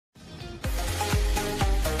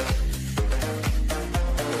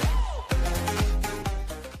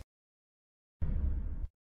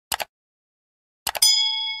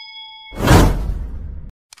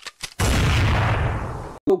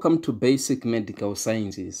welcome to Basic Medical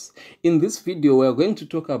Sciences. In this video, we are going to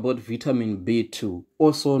talk about vitamin B2,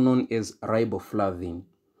 also known as riboflavin.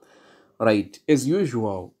 Right, as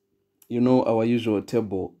usual, you know our usual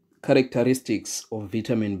table, characteristics of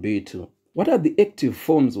vitamin B2. What are the active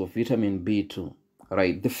forms of vitamin B2?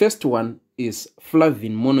 Right, the first one is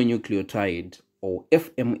flavin mononucleotide, or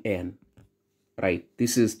FMN. Right,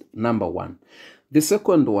 this is number one. The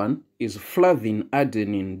second one is flavin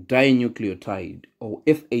adenine dinucleotide, or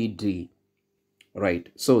FAD.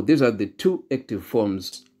 Right, so these are the two active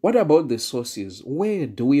forms. What about the sources? Where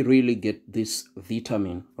do we really get this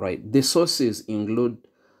vitamin? Right, the sources include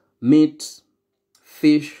meat,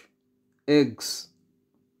 fish, eggs,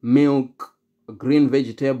 milk, green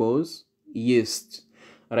vegetables, yeast.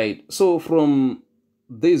 Right, so from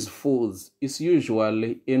these foods is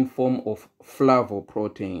usually in form of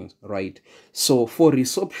flavoproteins, right? So for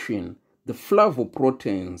resorption, the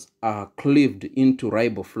flavoproteins are cleaved into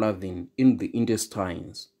riboflavin in the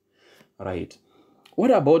intestines, right?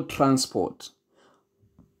 What about transport?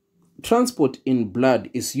 Transport in blood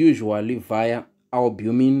is usually via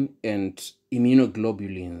albumin and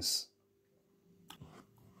immunoglobulins.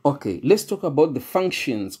 Okay, let's talk about the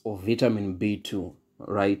functions of vitamin B2,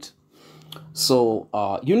 right? So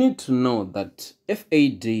you need to know that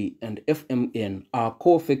FAD and FMN are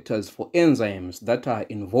cofactors for enzymes that are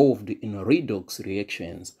involved in redox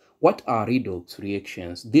reactions. What are redox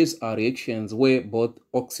reactions? These are reactions where both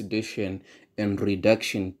oxidation and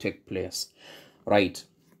reduction take place, right?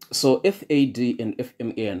 So FAD and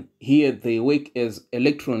FMN, here they work as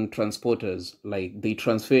electron transporters, like they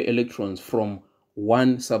transfer electrons from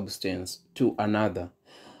one substance to another,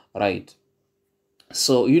 right?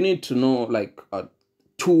 So you need to know like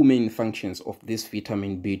two main functions of this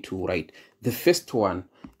vitamin B2, right? The first one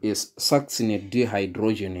is succinate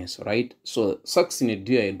dehydrogenase, right? So succinate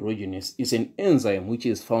dehydrogenase is an enzyme which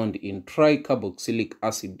is found in tricarboxylic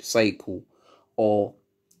acid cycle or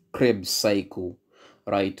Krebs cycle,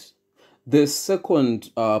 right? The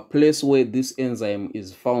second place where this enzyme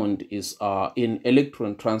is found is in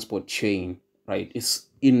electron transport chain, right? It's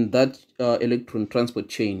in that electron transport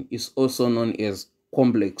chain is also known as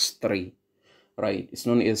complex 3, right? It's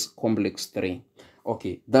known as complex 3.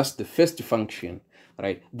 Okay, that's the first function,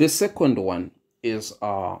 right? The second one is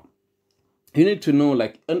you need to know,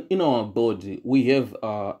 like in our body we have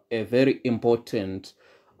a very important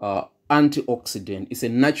antioxidant. It's a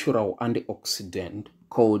natural antioxidant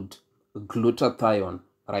called glutathione,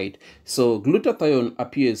 right? So glutathione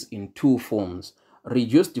appears in two forms: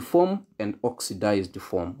 reduced form and oxidized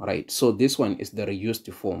form, right? So this one is the reduced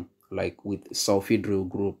form, like with sulfhydryl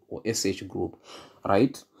group or SH group,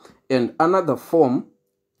 right? And another form,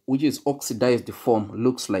 which is oxidized form,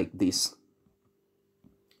 looks like this.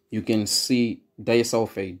 You can see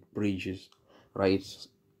disulfide bridges, right?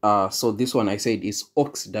 So this one I said is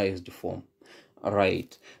oxidized form,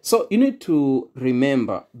 right? So you need to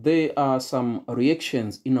remember there are some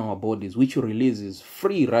reactions in our bodies which releases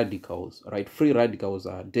free radicals, right? Free radicals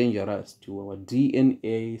are dangerous to our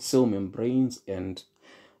DNA, cell membranes, and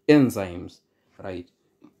enzymes, right?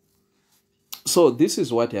 So this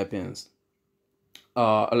is what happens.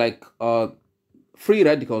 Free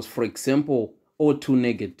radicals, for example, O2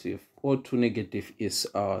 negative. O2 negative is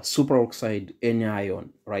superoxide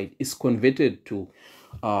anion, right? It's converted to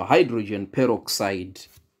hydrogen peroxide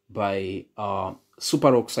by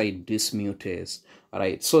superoxide dismutase,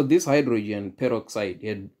 right? So this hydrogen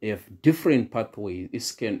peroxide have different pathways.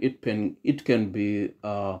 It can be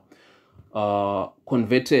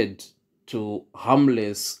converted to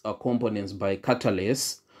harmless components by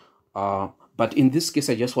catalase. But in this case,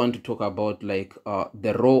 I just want to talk about like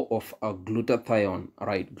the role of a glutathione,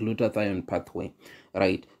 right? Glutathione pathway,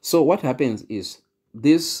 right? So what happens is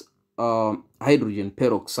this hydrogen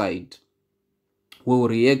peroxide will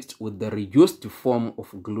react with the reduced form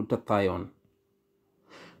of glutathione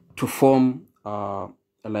to form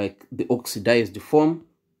like the oxidized form,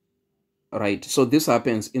 right? So this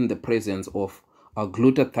happens in the presence of a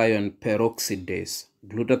glutathione peroxidase.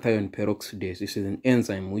 Glutathione peroxidase is an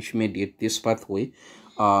enzyme which mediates this pathway,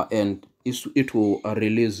 and it will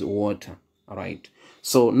release water, right?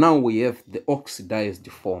 So now we have the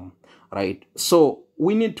oxidized form, right? So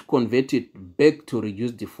we need to convert it back to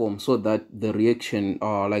reduced form so that the reaction,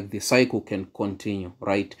 like the cycle, can continue,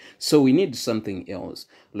 right? So we need something else.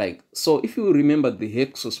 Like, so if you remember the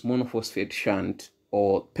hexose monophosphate shunt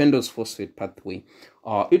or pentose phosphate pathway,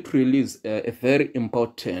 it releases a very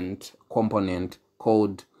important component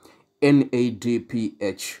called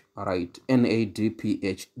NADPH, right?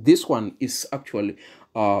 NADPH. This one is actually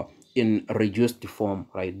in reduced form,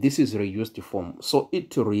 right? This is reduced form. So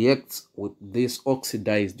it reacts with this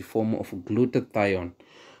oxidized form of glutathione,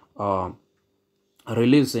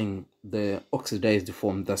 releasing the oxidized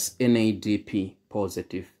form, that's NADP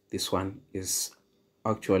positive. This one is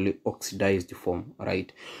actually oxidized form,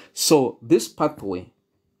 right? So this pathway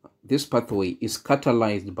is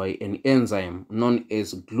catalyzed by an enzyme known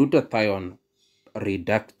as glutathione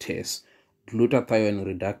reductase.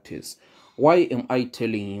 Why am I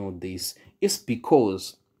telling you this? It's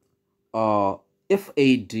because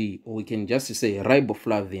FAD, or we can just say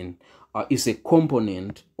riboflavin, is a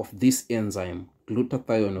component of this enzyme,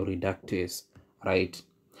 glutathione reductase, right?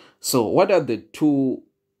 So what are the two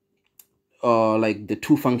the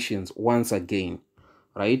two functions once again,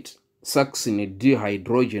 right? Succinate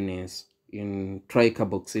dehydrogenase in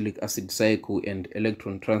tricarboxylic acid cycle and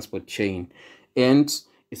electron transport chain, and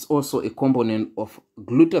it's also a component of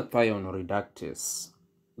glutathione reductase.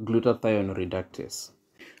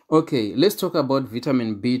 Okay, let's talk about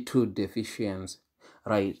vitamin B2 deficiency,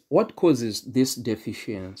 right? What causes this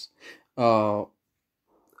deficiency?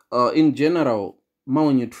 In general,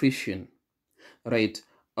 malnutrition, right?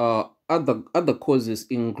 Other causes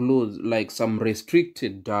include like some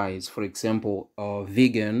restricted diets, for example,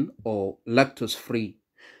 vegan or lactose free,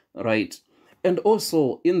 right? And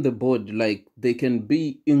also in the body, like they can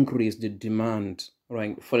be increased demand,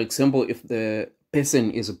 right? For example, if the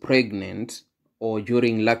person is pregnant or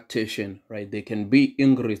during lactation, right, they can be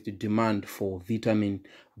increased demand for vitamin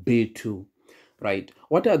B2, right?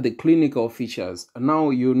 What are the clinical features? Now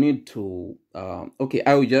you need to okay,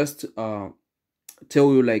 I will just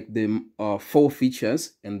tell you like the 4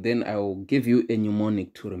 features, and then I will give you a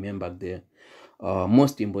mnemonic to remember the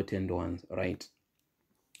most important ones, right?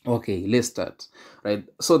 Okay, let's start, right?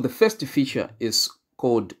 So the first feature is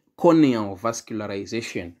called corneal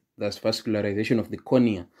vascularization. That's vascularization of the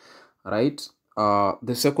cornea, right?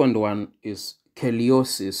 The second one is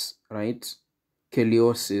chelosis, right?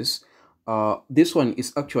 Chelosis. This one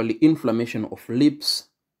is actually inflammation of lips,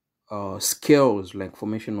 scales, like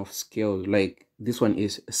formation of scales, like this one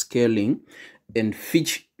is scaling, and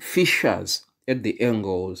fissures at the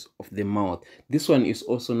angles of the mouth. This one is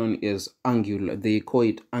also known as angular, they call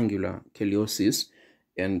it angular chelosis,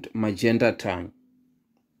 and magenta tongue.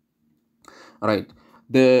 All right,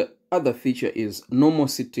 the other feature is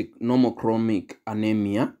normocytic normochromic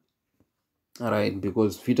anemia. All right,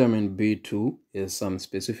 because vitamin B2 has some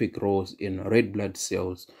specific roles in red blood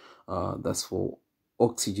cells, that's for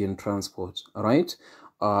oxygen transport. All right,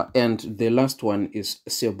 and the last one is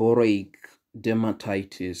seborrheic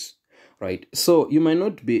dermatitis, right? So you might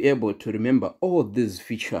not be able to remember all these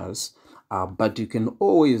features, but you can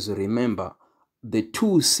always remember the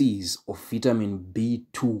 2 C's of vitamin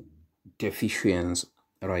B2 deficiency,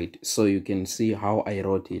 right? So you can see how I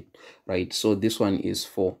wrote it, right? So this one is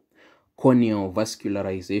for corneal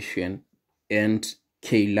vascularization and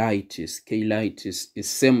cheilitis. Cheilitis is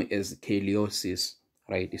same as chelosis,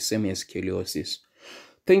 right? It's same as chelosis.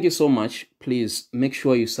 Thank you so much. Please make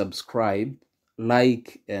sure you subscribe,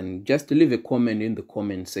 like, and just leave a comment in the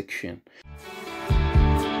comment section.